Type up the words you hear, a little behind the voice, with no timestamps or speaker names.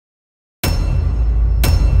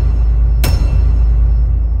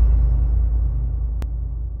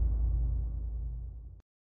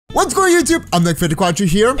What's going on, YouTube? I'm Ventiquattro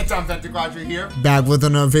here. It's Ventiquattro here. Back with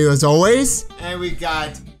another video as always. And we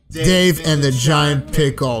got Dave and the Giant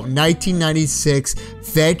Pickle, 1996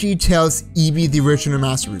 VeggieTales Eevee the Original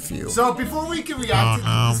Master Review. So before we can react to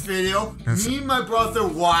this video, me and my brother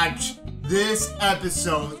watched this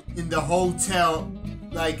episode in the hotel,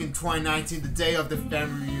 like in 2019, the day of the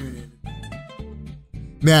family reunion.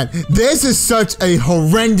 Man, this is such a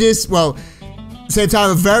horrendous, well, same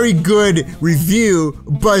time a very good review,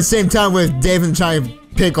 but at the same time with Dave and the Giant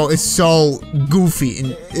Pickle, it's so goofy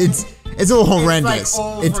and it's a little horrendous.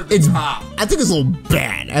 It's top. I think it's a little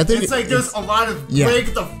bad. I think it's like there's a lot of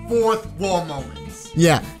break the fourth wall moments.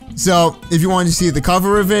 Yeah. So if you want to see the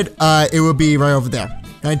cover of it, it will be right over there.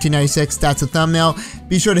 1996. That's the thumbnail.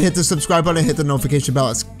 Be sure to hit the subscribe button, hit the notification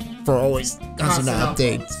bell for always constant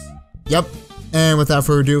updates. Yep. And without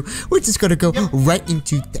further ado, we're just gonna go right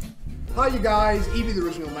into that. Hi you guys, Eevee the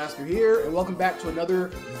Original Master here, and welcome back to another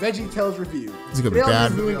VeggieTales review. Today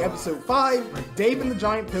I'm reviewing episode 5, Dave and the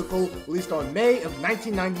Giant Pickle, released on May of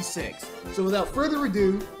 1996. So without further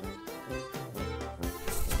ado,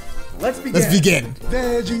 let's begin.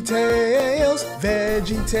 VeggieTales,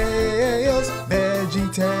 VeggieTales,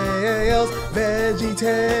 VeggieTales,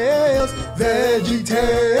 VeggieTales,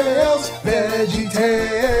 VeggieTales,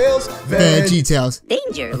 VeggieTales, VeggieTales.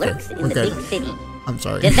 Danger lurks in the big city. I'm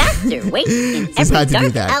sorry. Disaster waits in every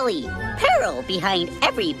dark alley. Peril behind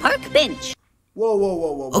every park bench.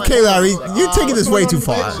 Whoa. Okay, Larry, you're taking this way too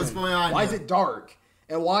far. What's going on? Why is it dark?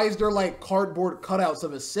 And why is there like cardboard cutouts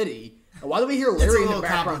of a city? And why do we hear Larry in the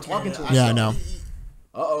background talking to himself? Yeah, I know.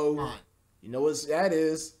 Uh-oh. You know what that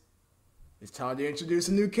is? It's time to introduce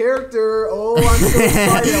a new character. Oh, I'm so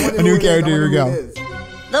excited. A new character, here we go.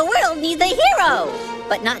 The world needs a hero.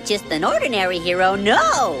 But not just an ordinary hero,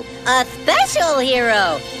 no! A special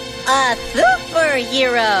hero! A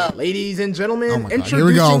superhero! Ladies and gentlemen,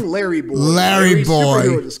 introducing Larry Boy. Larry Boy.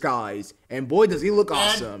 Superhero disguise. And boy, does he look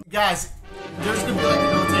awesome. Guys, there's gonna be like a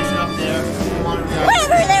notation up there.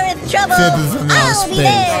 Wherever there is trouble, I'll be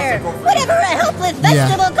there! Whatever a helpless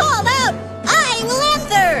vegetable calls out, I will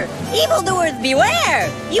answer! Evildoers beware!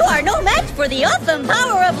 You are no match for the awesome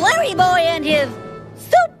power of Larry Boy and his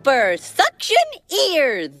super suction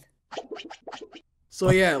ears. So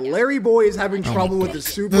yeah, Larry Boy is having trouble with the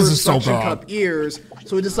super suction cup ears,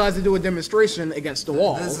 so he decides to do a demonstration against the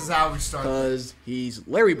wall. This is how we start. Because he's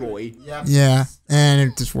Larry Boy. Yep. Yeah, and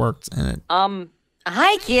it just worked. And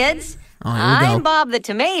Hi kids. Oh, I'm Bob the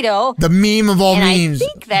Tomato. The meme of all memes. I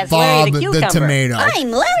think that's Bob Larry the Cucumber. Tomato.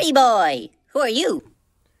 I'm Larry Boy. Who are you?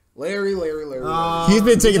 Larry. He's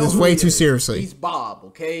been taking this way too seriously. He's Bob,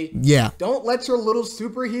 okay? Yeah. Don't let your little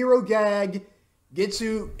superhero gag get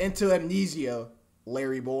you into amnesia,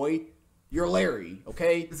 Larry Boy. You're Larry,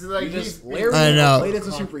 okay? This is like You're just Larry played as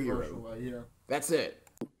a superhero. That's it.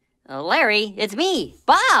 Larry, it's me,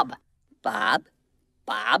 Bob. Bob?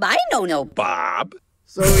 I don't know Bob.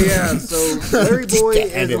 So yeah, Larry Boy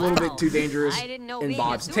is a little bit too dangerous in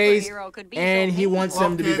Bob's taste, and he wants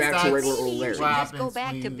him to be back to regular old Larry. Just go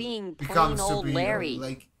back to being plain old Larry.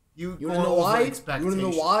 Like, you wanna know why? You wanna know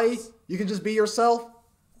why? You can just be yourself.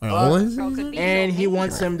 And he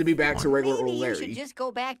wants him to be back to regular old Larry. You should just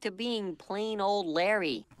go back to being plain old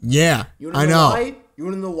Larry. Yeah, I know. Why? You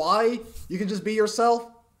wanna know why? You can just be yourself.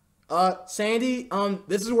 Sandy,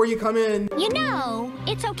 this is where you come in. You know,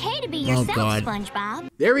 it's okay to be yourself, SpongeBob.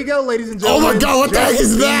 There we go, ladies and gentlemen. Oh my God, what the heck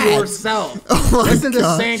is that? Be yourself. Listen to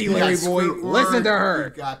Sandy, Larry Boy. Listen to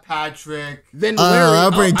her. You got Patrick. Then Larry,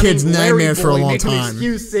 I'll bring kids nightmares for a long make time. An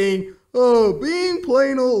excuse saying, "Oh, being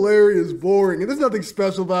plain old Larry is boring, and there's nothing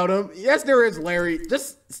special about him." Yes, there is, Larry.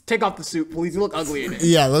 Just take off the suit, please. You look ugly in it.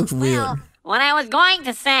 Yeah, it looks weird. Well, what I was going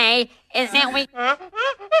to say is that we...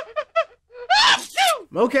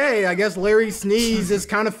 Okay, I guess Larry's sneeze is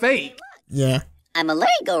kind of fake. Yeah. I'm a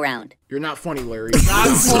merry-go-round. You're not funny, Larry.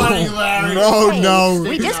 Not funny, Larry. No.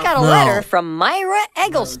 We just got a letter from Myra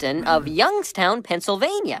Eggleston of Youngstown,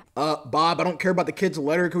 Pennsylvania. Bob, I don't care about the kid's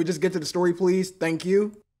letter. Can we just get to the story, please? Thank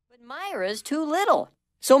you. But Myra's too little.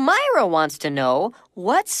 So Myra wants to know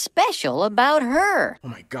what's special about her. Oh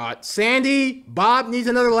my God. Sandy, Bob needs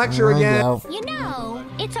another lecture again. You know,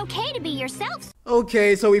 it's okay to be yourself.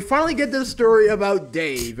 Okay, so we finally get this story about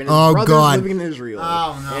Dave and his brothers living in Israel.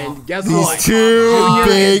 Oh no. And guess These what? two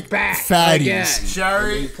big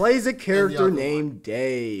Sherry. He plays a character named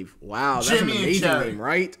Dave. Wow, that's an amazing name,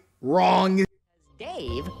 right? Wrong.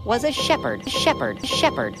 Dave was a shepherd.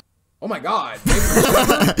 Oh my God.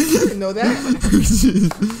 I didn't know that.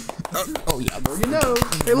 Oh yeah, there you know.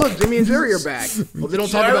 Hey look, Jimmy and Jerry are back. Well, they don't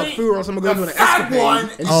talk about food or else I'm gonna go into an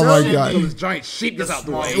escapade. And oh my God. this giant sheep gets out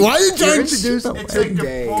the way. Why did giant sheep?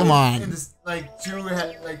 Come on.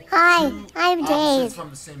 Hi, I'm Dave.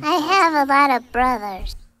 I have a lot of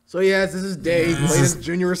brothers. So yes, this is Dave, playing as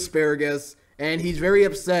Junior Asparagus, and he's very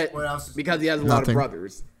upset because he has a lot of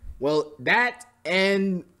brothers. Well, that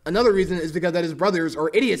and another reason is because that his brothers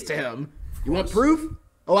are idiots to him. You want proof?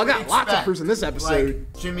 Oh, I got lots of proofs in this episode.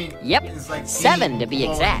 Jimmy is 7 to be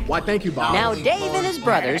exact. Why, thank you, Bob. Now, Dave and his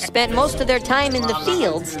brothers spent most of their time in the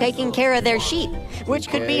fields taking care of their sheep, which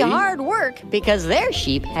could be hard work because their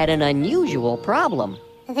sheep had an unusual problem.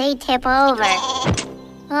 They tip over.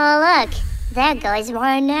 Oh, look. There goes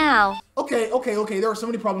one now. Okay. There are so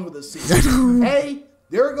many problems with this scene. A,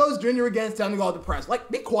 there goes Junior again. It's time to go out to press. Like,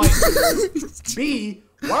 be quiet. B,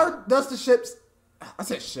 why does the ships... I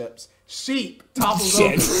said ships. Sheep topples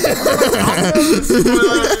over.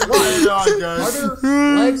 Are their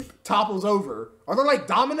legs topples over? Are there like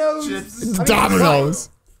dominoes? Dominoes.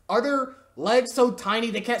 Are their legs so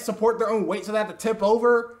tiny they can't support their own weight so they have to tip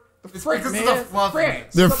over? The frick, man.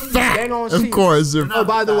 They're fat. Of course. Oh,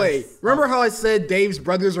 by the way, remember how I said Dave's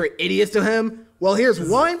brothers are idiots to him? Well, here's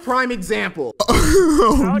one prime example.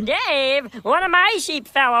 Oh, Dave, one of my sheep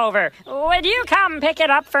fell over. Would you come pick it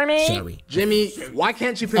up for me? Sorry. Jimmy, why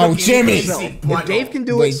can't you pick it up yourself? If Dave can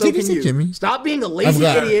do it, so can you. Jimmy? Stop being a lazy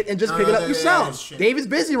idiot and just pick it up yourself. Dave is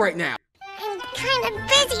busy right now. I'm kind of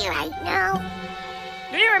busy right now.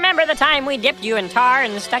 Do you remember the time we dipped you in tar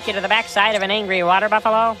and stuck you to the backside of an angry water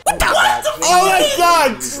buffalo? What? Oh my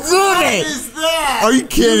God! Stop it! What is that? Are you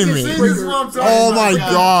kidding me? Oh my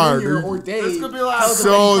God!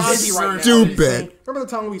 So stupid. Remember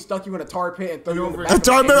the time we stuck you in a tar pit and threw you in the back? A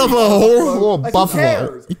tar pit of a whole buffalo.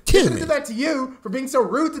 Are you kidding me? do that to you for being so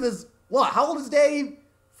rude to this. What? How old is Dave?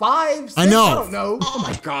 5, 6? I know. I don't know. Oh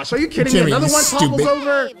my gosh! Are you kidding Jimmy, me? Another one topples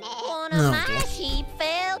over. One of my sheep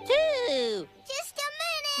fell too. Just a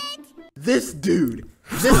minute. This dude.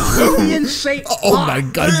 This alien-shaped Oh my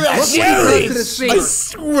God, Jerry! I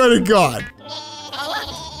swear to God.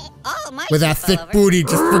 Oh, my With that sheep thick fell over. booty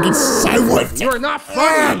just freaking sideward. You're not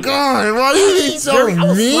funny. Oh God, why are you being so Jerry, I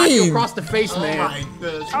will slap you mean? across the face, man.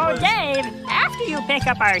 Oh, Dave, after you pick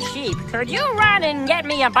up our sheep, could you run and get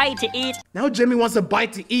me a bite to eat? Now Jimmy wants a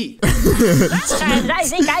bite to eat. Sometimes I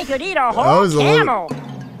think I could eat a whole was a little- camel.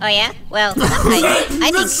 Oh, yeah? Well, I think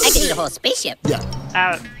I could eat a whole spaceship. Yeah.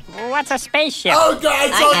 What's a spaceship? Oh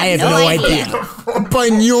God, I have no idea.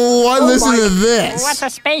 But you know what? Listen to this. What's a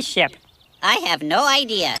spaceship? I have no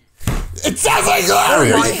idea. It sounds like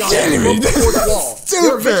Larry. Oh Are my you God, kidding me? they broke the fourth wall.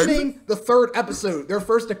 They're Stupid. mentioning the 3rd episode, their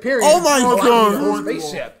first appearance. Oh my on God. the whole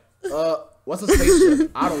spaceship. What's a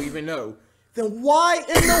spaceship? I don't even know. Then why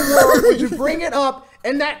in the world would you bring it up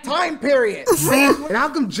in that time period? And how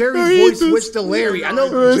come Jerry's voice switched to Larry? I know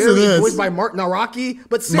Jerry's voiced by Mark Naraki,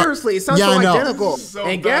 but seriously, it sounds so identical.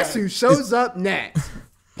 And guess who shows up next?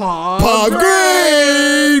 Paw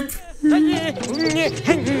Grape.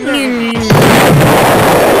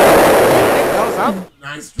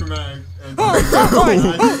 nice dramatic.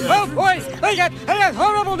 Oh, boys, I got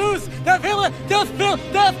horrible news. The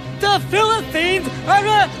Philistines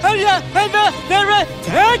they're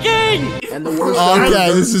attacking. And the worst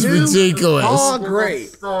Okay, this is ridiculous. Paul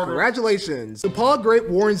Grape. Congratulations. So Paul Grape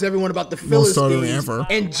warns everyone about the Philistines.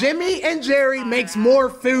 And Jimmy and Jerry makes more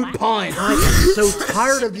food puns. I am so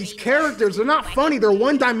tired of these characters. They're not funny. They're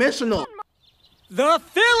one-dimensional. The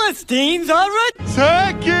Philistines are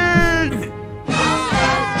attacking.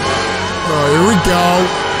 Oh, here we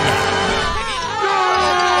go.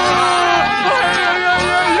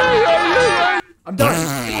 I'm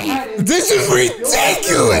done. This is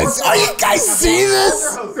ridiculous. Are you guys seeing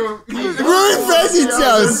this? Really fancy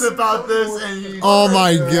tells. About this and Oh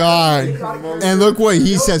my God. And look what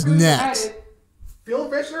he says next. Phil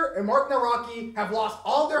Fisher and Mark Naraki have lost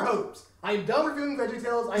all their hopes. I am done reviewing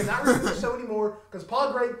VeggieTales. I am not reviewing the show anymore because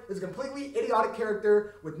Paul Grape is a completely idiotic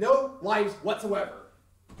character with no lives whatsoever.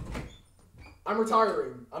 I'm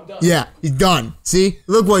retiring. I'm done. Yeah, he's done. See?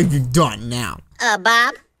 Look what you've done now.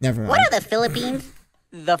 Bob? Never mind. What are the Philippines?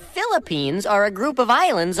 The Philippines are a group of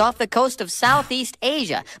islands off the coast of Southeast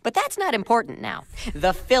Asia, but that's not important now.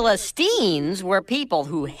 The Philistines were people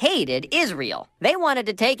who hated Israel. They wanted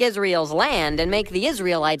to take Israel's land and make the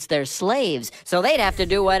Israelites their slaves, so they'd have to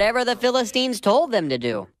do whatever the Philistines told them to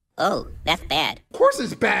do. Oh, that's bad. Of course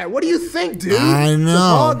it's bad. What do you think, dude? I know.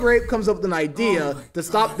 So Paul Grape comes up with an idea to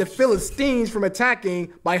stop the Philistines from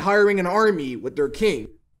attacking by hiring an army with their king.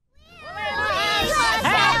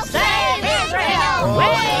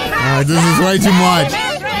 This is way too much.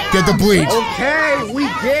 Get the bleach. Okay, we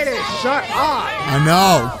get it. Shut up. I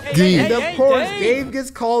know. And of course, Dave gets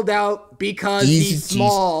called out because he's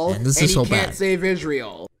small and this is so he can't bad. save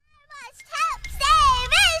Israel.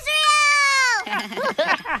 Save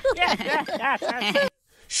Israel!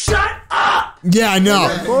 Shut up! Yeah, I know.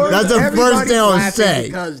 That's the first thing I would say.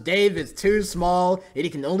 Because Dave is too small and he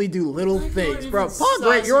can only do little things. Bro, Paul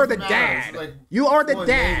Gray, you're the dad. You are the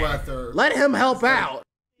dad. Let him help out.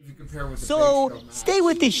 So, stay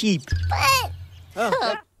with the sheep.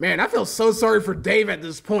 Man, I feel so sorry for Dave at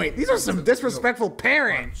this point. These are some disrespectful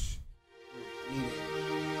parents.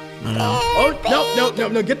 Oh,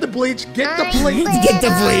 no. Get the bleach. Get the bleach. Get the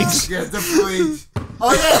bleach. Get the bleach.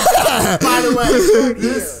 Oh, yeah. By the way,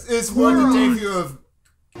 this is what the take you of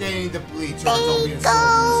getting the bleach.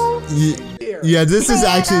 Yeah, this is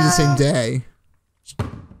actually the same day.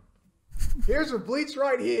 Here's your bleach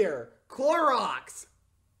right here. Clorox.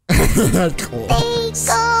 Cool.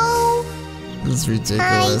 Pickle. This is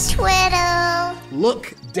ridiculous. Twitter.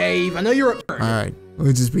 Look, Dave, I know you're a... Alright,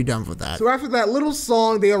 we'll just be done with that. So after that little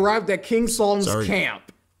song, they arrived at King Solomon's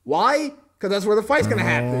camp. Why? Because that's where the fight's gonna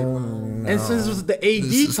happen. And since this was the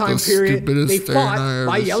AD time period, they fought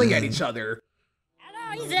by yelling at each other.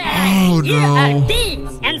 You are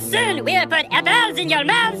thieves, and soon we will put apples in your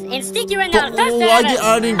mouths and stick you in our toaster. Why are they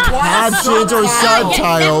adding captions or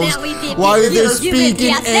subtitles while they're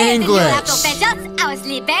speaking English?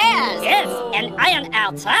 Yes, and iron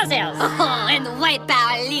our trousers. And wipe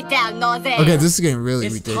our little noses. Okay, this is getting really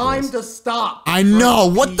It's ridiculous. time to stop. I know.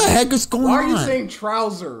 What the heck is going Why are on? you saying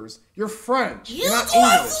trousers? You're French. You're not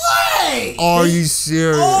English. Are you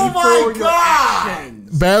serious? Oh my Before your god!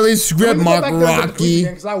 actions. Barely script, Mark Rocky,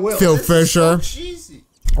 Phil Fisher.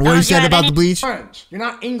 What you said about the bleach? French. You're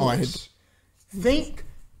not English. Oh, Think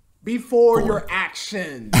before your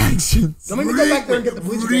actions. Actions. Don't make me go back there and get the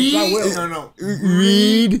bleach again, because I will. No.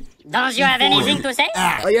 Read Don't you have anything to say?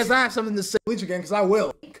 Oh, yes, I have something to say. Bleach again, because I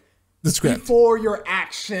will. the script. Before your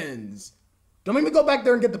actions. Don't make me go back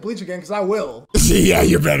there and get the bleach again, because I will. Yeah,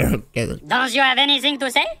 you better get it. Don't you have anything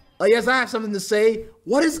to say? Oh, yes, I have something to say.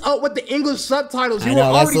 What is up with the English subtitles? You I know,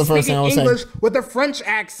 were that's already the first speaking thing I was English with a French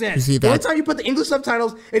accent. You see The only that? time you put the English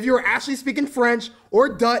subtitles, if you were actually speaking French or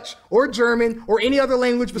Dutch or German or any other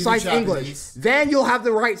language besides English, then you'll have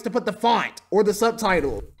the rights to put the font or the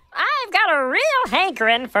subtitle. I've got a real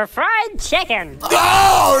hankering for fried chicken.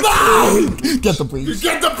 No! Get the bleach.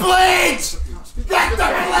 Get the bleach! Get the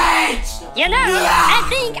bleach! You know, I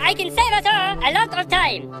think I can save us all a lot of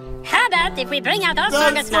time. How about if we bring out our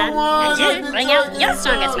strongest man, and you bring out your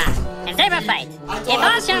strongest man, and they will fight. If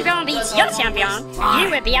our champion beats your champion, you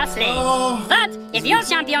will be our slave. But if your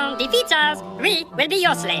champion defeats us, we will be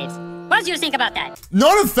your slaves. What do you think about that?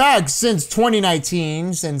 Known fact, since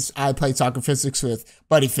 2019, since I played soccer physics with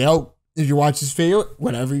Buddy Phil, if you watch this video,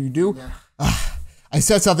 whatever you do, I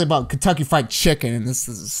said something about Kentucky Fried Chicken, and this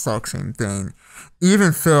is the exact same thing.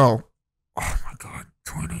 Even Phil, oh my god,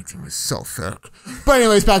 2018 was so thick. But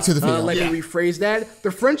anyways, back to the video. Let me rephrase that.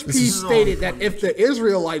 The French piece stated that if the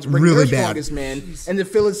Israelites bring Really their bad. strongest man, and the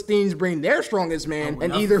Philistines bring their strongest man,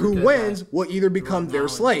 and either who wins will either become their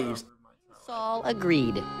slaves. Saul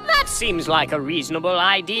agreed. That seems like a reasonable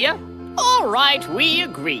idea. All right, we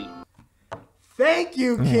agree. Thank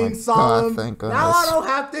you, King Solomon. thank Now goodness. I don't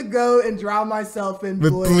have to go and drown myself in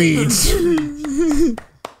With bleach. bleach.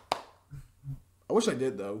 I wish I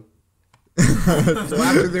did, though. So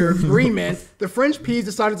after their agreement, the French peas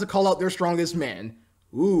decided to call out their strongest man.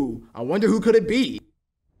 Ooh, I wonder who could it be?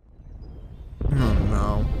 Oh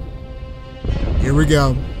no. Here we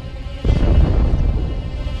go.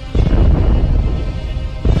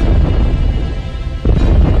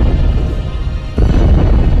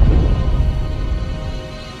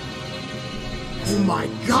 Oh my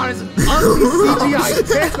god, it's an ugly CGI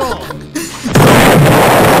pickle!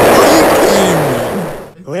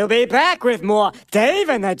 We'll be back with more Dave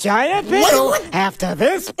and the Giant Pickle after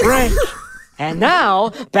this break. And now,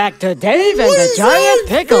 back to Dave and the Giant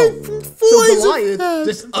Pickle. So Goliath,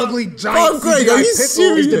 this ugly giant Greg, CGI are you pickle,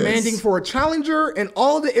 serious? is demanding for a challenger, and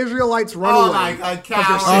all the Israelites run Oh away. my god,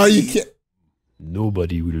 'cause they're Oh, you sissies. can't.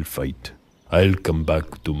 Nobody will fight. I'll come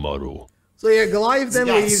back tomorrow. So yeah, Goliath then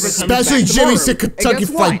leaves and comes Especially back Jimmy tomorrow. said Kentucky And guess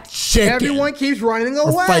Fried what? Chicken. Everyone keeps running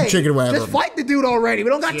away. fried chicken, whatever. Just fight the dude already. We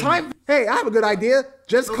don't got time. Hey, I have a good idea.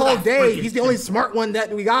 Just call Dave. He's the only smart one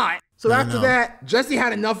that we got. So after that, Jesse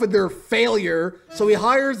had enough of their failure, so he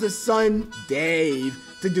hires his son Dave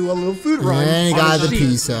to do a little food run. And he on got the the sheep,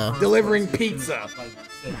 pizza. delivering pizza.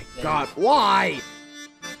 Oh my God, why?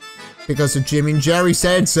 Because of Jimmy and Jerry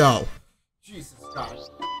said so. Jesus Christ.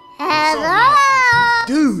 Hello.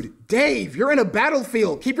 Dude, Dave, you're in a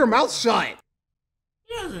battlefield. Keep your mouth shut.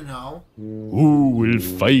 He doesn't know. Who will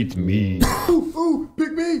fight me? Ooh,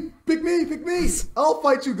 pick me, pick me, pick me. I'll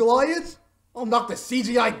fight you, Goliath. I'll knock the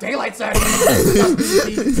CGI daylights out of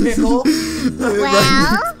you. Pickle.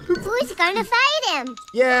 Well, Who's gonna fight him?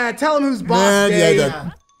 Yeah, tell him who's boss, Dave.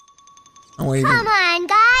 I'm waiting. Come on,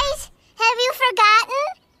 guys. Have you forgotten?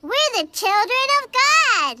 We're the children of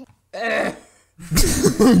God.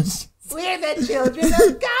 We're the children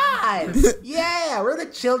of God. Yeah, we're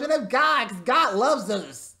the children of God because God loves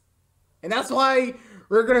us. And that's why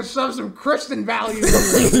we're going to shove some Christian values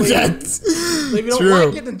in this. If you don't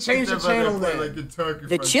like it, then change the channel then.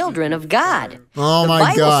 The children of God. Oh my God. The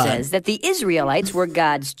Bible God. says that the Israelites were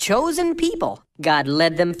God's chosen people. God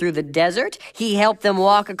led them through the desert. He helped them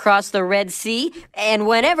walk across the Red Sea. And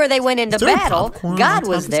whenever they went into battle, God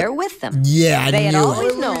was there with them. Yeah, I They had knew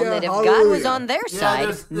always it. known that if God was on their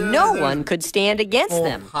side, no one could stand against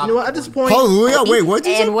them. You know what, at this point... Hallelujah, wait, what did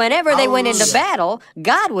you say? And whenever they went into battle,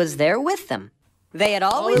 God was there with them. They had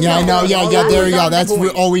always Yeah, I know, known yeah, that yeah, God there we was go. on That's their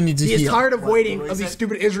side. all we need to He is hear. tired of waiting of these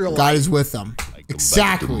stupid Israelites. God is with them.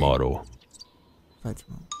 Exactly. Tomorrow.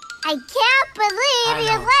 I can't believe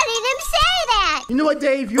you're letting him say that. You know what,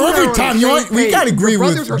 Dave? You Every are on time, the you know same what? We page. gotta agree Your with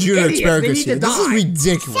brothers are Junior idiots. They Asparagus need here. to This is die.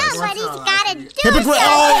 ridiculous. Somebody's gotta do Hypocrite!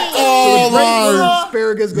 something. Oh,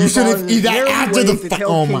 Asparagus goes you should on have in eaten that very after the ways to fight.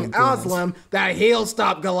 tell Oh my King goodness. Aslan that he'll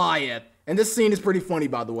stop Goliath. And this scene is pretty funny,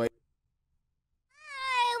 by the way.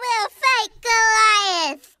 I will fight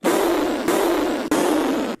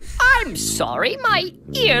Goliath. I'm sorry, my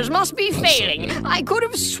ears must be failing. I could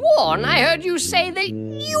have sworn I heard you say that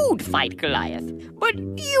you'd fight Goliath. But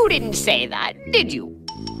you didn't say that, did you?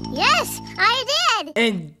 Yes, I did.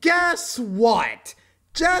 And guess what?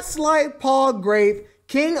 Just like Paul Grape,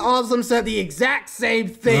 King Aslan said the exact same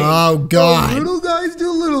thing. Oh, God. So little guys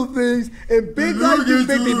do little things, and big guys do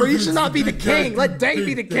big things. But you should not be the king. Let Dave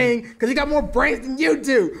be the king, because he got more brains than you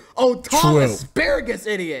do. Oh, Tom True. Asparagus,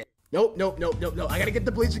 idiot. Nope. I gotta get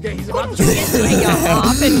the bleach again. He's about to Bring your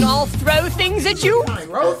off and I'll throw things at you.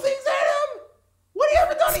 throw things at him. What have you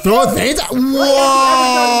ever done to Throw you? things?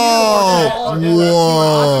 Whoa!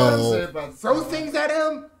 Throw things at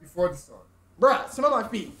him? Before the storm. Bruh, smell my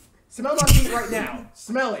feet. Smell my feet right now.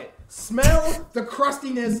 Smell it. Smell the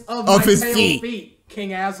crustiness of my his pale feet.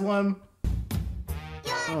 King Aslan.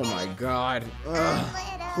 Oh my god. Ugh.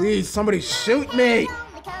 Please, somebody shoot me.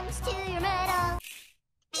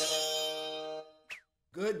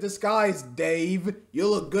 Good disguise, Dave. You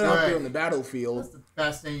look good out there on the battlefield. That's the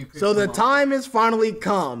best thing you could So the come up time has finally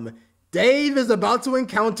come. Dave is about to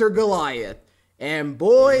encounter Goliath. And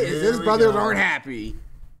boy, is his brothers aren't happy.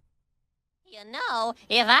 You know,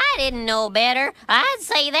 if I didn't know better, I'd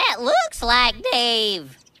say that looks like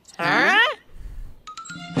Dave. Huh?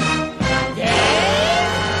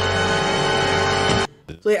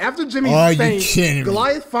 So yeah, after Jimmy's Are you faint, kidding me?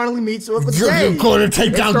 Goliath finally meets up with You're Dave. gonna take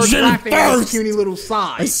and down starts Jimmy laughing at his first! puny little I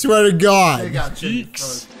side. swear to They God. got Jimmy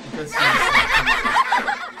first, because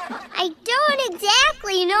I don't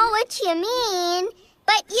exactly know what you mean,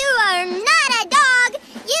 but you are not a dog.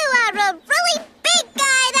 You are a really big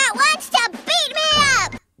guy that wants to beat me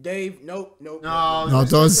up. Dave, nope. No,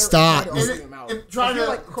 don't stop. Trying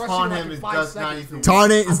to taunt him does not even.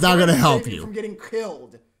 Taunting is not gonna help From you. getting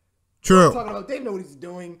killed. True. Talking about Dave know what he's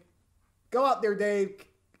doing. Go out there, Dave.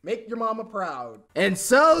 Make your mama proud. And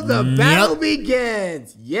so the battle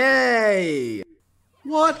begins. Yay!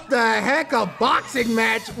 What the heck? A boxing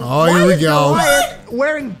match? Oh, here we go. Goliath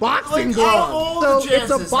wearing boxing gloves. So it's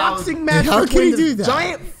a boxing match How can between he do this that?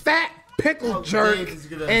 giant fat pickle jerk Dave is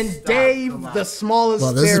gonna and stop Dave, Goliath. the smallest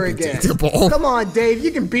Well, this is asparagus. predictable. Come on, Dave. You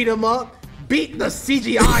can beat him up. Beat the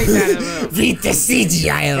CGI out of him. Beat the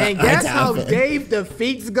CGI. And guess how Dave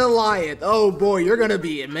defeats Goliath? Oh boy, you're gonna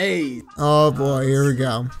be amazed. Oh boy, here we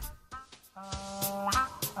go. I've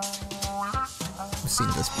seen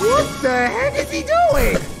this before. What the heck is he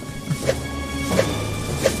doing?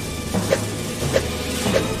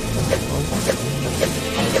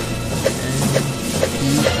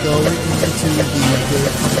 He's going into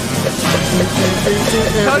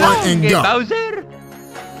the and go. Bowser.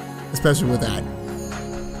 Especially with that.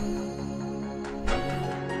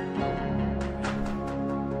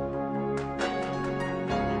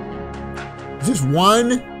 Just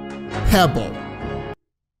one pebble.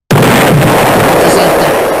 Just like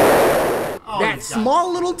that. That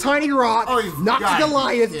small little tiny rock you've knocks got to be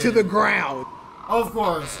Goliath to kidding the me. ground. Of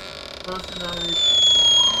course. Personality.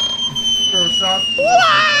 First shot.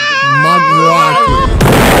 Mug rocket.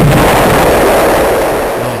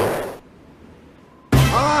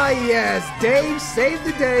 Ah yes, Dave saved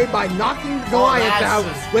the day by knocking Goliath that's out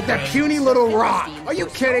just with a great. puny little rock. Are you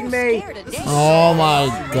kidding me? Oh my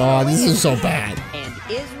God, this is so bad. And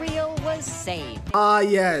Israel was saved. Ah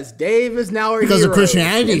yes, Dave is now a Because hero. of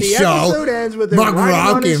Christianity And the show, episode ends with him Mug riding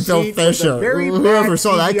on Rock his and Phil sheep with a Fisher. very Whoever bad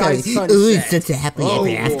saw that guy, CGI ooh, sunset. it's such a happy Oh, ever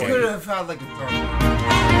boy. after. Could have had like a throw.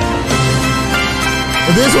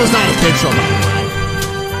 But this was not a picture, by the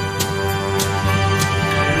way.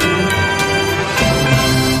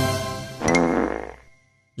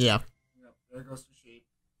 Yeah. There goes the sheep.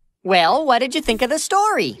 Well, what did you think of the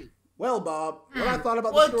story? Well, Bob, what I thought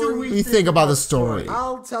about What the do story, We think about the story.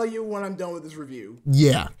 I'll tell you when I'm done with this review.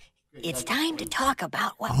 Yeah. It's time to talk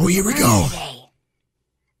about what Oh, here we go. today.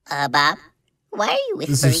 Bob, why are you whispering?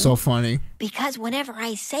 This is so funny. Because whenever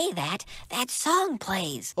I say that, that song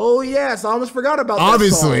plays. Oh yes, I almost forgot about that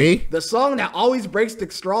Obviously. song. The song that always breaks the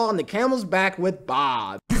straw on the camel's back with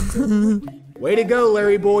Bob. Way to go,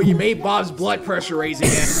 Larry boy. You made Bob's blood pressure raise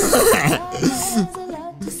again.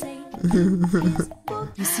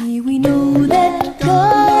 You see, we know that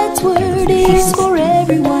God's word is for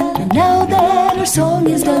everyone. And now that our song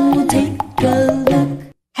is done, we'll take a look.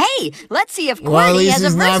 Hey, let's see if Well, at Courtney least has a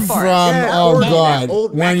it's not verse from, for us. oh Courtney, God, that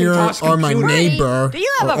old when you're Macintosh on my computer. neighbor, Do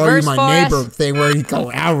you have or a are you verse my for neighbor us? thing where you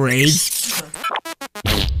go outraged.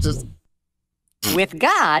 Just With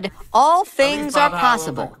God, all things are Bob had a little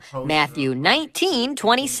possible. bit of post Matthew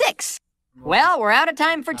 19:26. Well, we're out of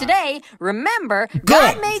time for today. Remember,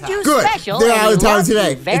 God made you Good. special. They're and out of he time loves today.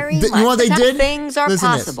 You very You know much. what they Top did? Things are Listen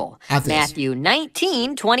to this. possible. After this. Matthew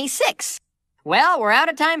 19:26. Well, we're out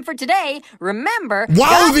of time for today. Remember, wow,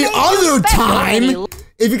 God the made you other special, and time. he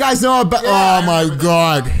If you guys know about, oh my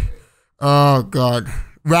God, oh God,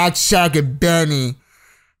 Rack Shack and Benny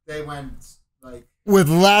They went like. with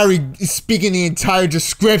Larry speaking the entire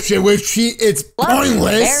description, which it's Love you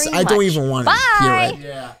pointless. very I don't much. even want to hear Bye. it.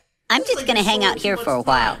 Yeah. I'm just gonna hang out here for a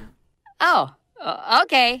while. Oh,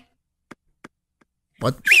 okay.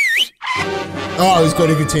 What? Oh, he's going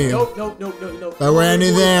to continue. Nope. But we're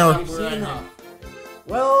ending there. I've seen enough.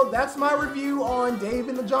 Well, that's my review on Dave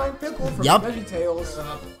and the Giant Pickle from Yup. VeggieTales.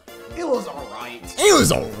 It was alright. It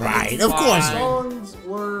was alright, of course. The songs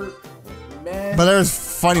were meh. But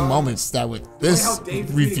there's funny moments that with this How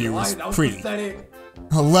Dave review was is that was pretty pathetic.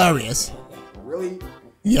 hilarious. Really?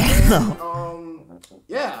 Yeah.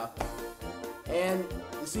 Yeah. And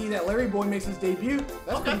you see that Larry Boy makes his debut.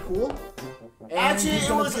 That's pretty cool. And Actually, he's it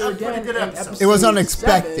gonna was appear a pretty again good in episode. It was 7,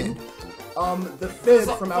 unexpected. the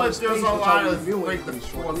fifth from outer But space, there's which a lot I'll be of reviewing like the pretty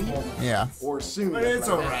fourth shortly. one. Yeah. Or soon. But it's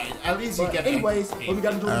alright. At least you But get anyways, hope you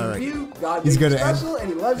guys enjoyed the Alright. review. God He's made you gonna end. special, and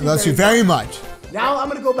he loves you, Loves you very much. Now I'm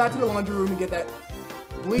gonna go back to the laundry room and get that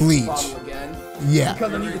bleach bottle again. Yeah.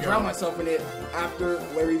 Because I need to drown myself in it after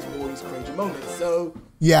Larry's boy's cringy moment. So,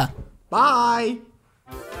 Yeah. bye.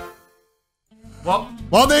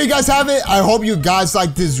 Well, there you guys have it. I hope you guys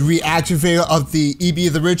like this reaction video of the EB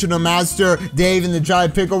the Original Master, Dave and the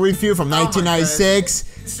Giant Pickle review from 1996.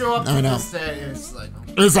 Show up I to know. this day, it's like.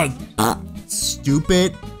 It's like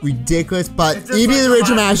stupid, ridiculous, but It's EB just the like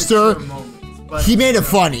Original classic Master, moments, but, he made it you know,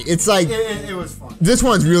 funny. It's like, It was fun. this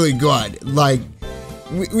one's really good. Like,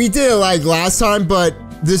 we did it like last time, but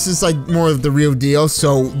this is like more of the real deal,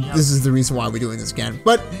 so this is the reason why we're doing this again.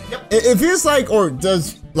 But it feels like, or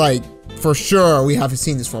does like, for sure, we haven't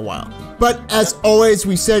seen this for a while. But as always,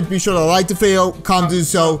 we said be sure to like the video, comment, do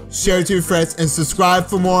so, share it to your friends, and subscribe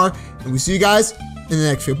for more. And we see you guys in the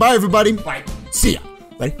next video. Bye, everybody. Bye. See ya.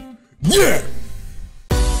 Bye. Yeah!